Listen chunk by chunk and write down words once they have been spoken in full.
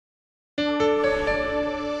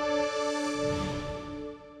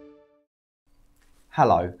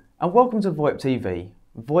Hello and welcome to VoIP TV,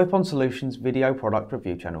 VoIPon Solutions video product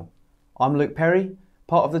review channel. I'm Luke Perry,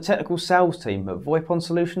 part of the technical sales team at VoIPon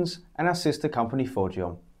Solutions and our sister company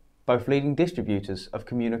Forgion, both leading distributors of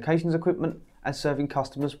communications equipment and serving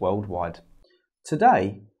customers worldwide.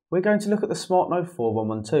 Today, we're going to look at the SmartNode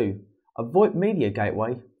 4112, a VoIP media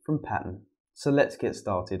gateway from Patton. So let's get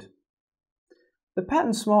started. The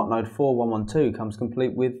Patton SmartNode 4112 comes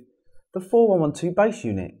complete with the 4112 base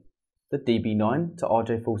unit, the DB9 to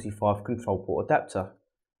RJ45 control port adapter,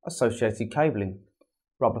 associated cabling,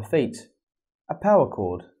 rubber feet, a power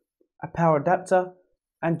cord, a power adapter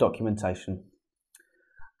and documentation.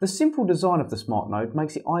 The simple design of the SmartNode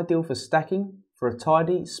makes it ideal for stacking for a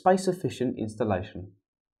tidy, space-efficient installation.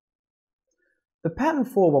 The Patton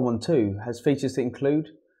 4112 has features that include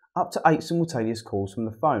up to 8 simultaneous calls from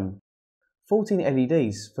the phone, 14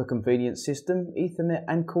 LEDs for convenient system, Ethernet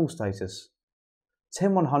and call status,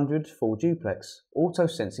 10100 full duplex, auto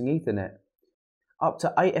sensing Ethernet, up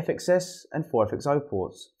to 8 FXS and 4 FXO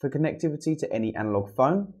ports for connectivity to any analog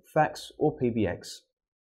phone, fax or PBX.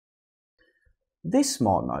 This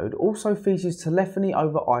SmartNode also features telephony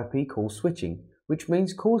over IP call switching, which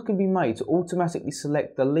means calls can be made to automatically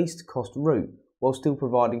select the least cost route while still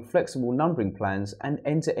providing flexible numbering plans and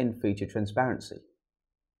end-to-end feature transparency.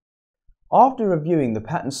 After reviewing the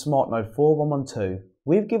Patton SmartNode 4112,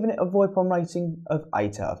 we've given it a VoIPon rating of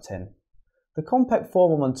 8 out of 10. The compact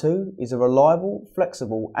 4112 is a reliable,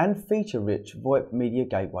 flexible and feature-rich VoIP media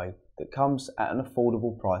gateway that comes at an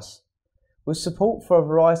affordable price. With support for a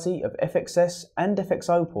variety of FXS and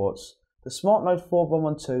FXO ports, the SmartNode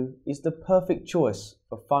 4112 is the perfect choice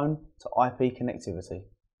for phone to IP connectivity.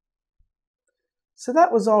 So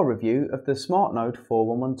that was our review of the SmartNode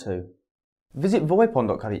 4112. Visit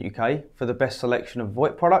voipon.co.uk for the best selection of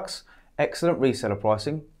VoIP products, excellent reseller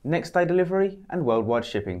pricing, next day delivery and worldwide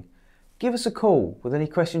shipping. Give us a call with any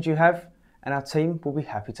questions you have and our team will be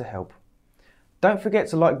happy to help. Don't forget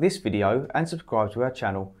to like this video and subscribe to our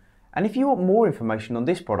channel. And if you want more information on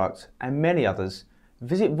this product and many others,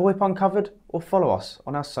 visit VoIP Uncovered or follow us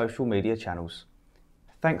on our social media channels.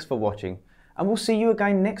 Thanks for watching and we'll see you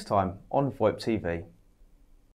again next time on VoIP TV.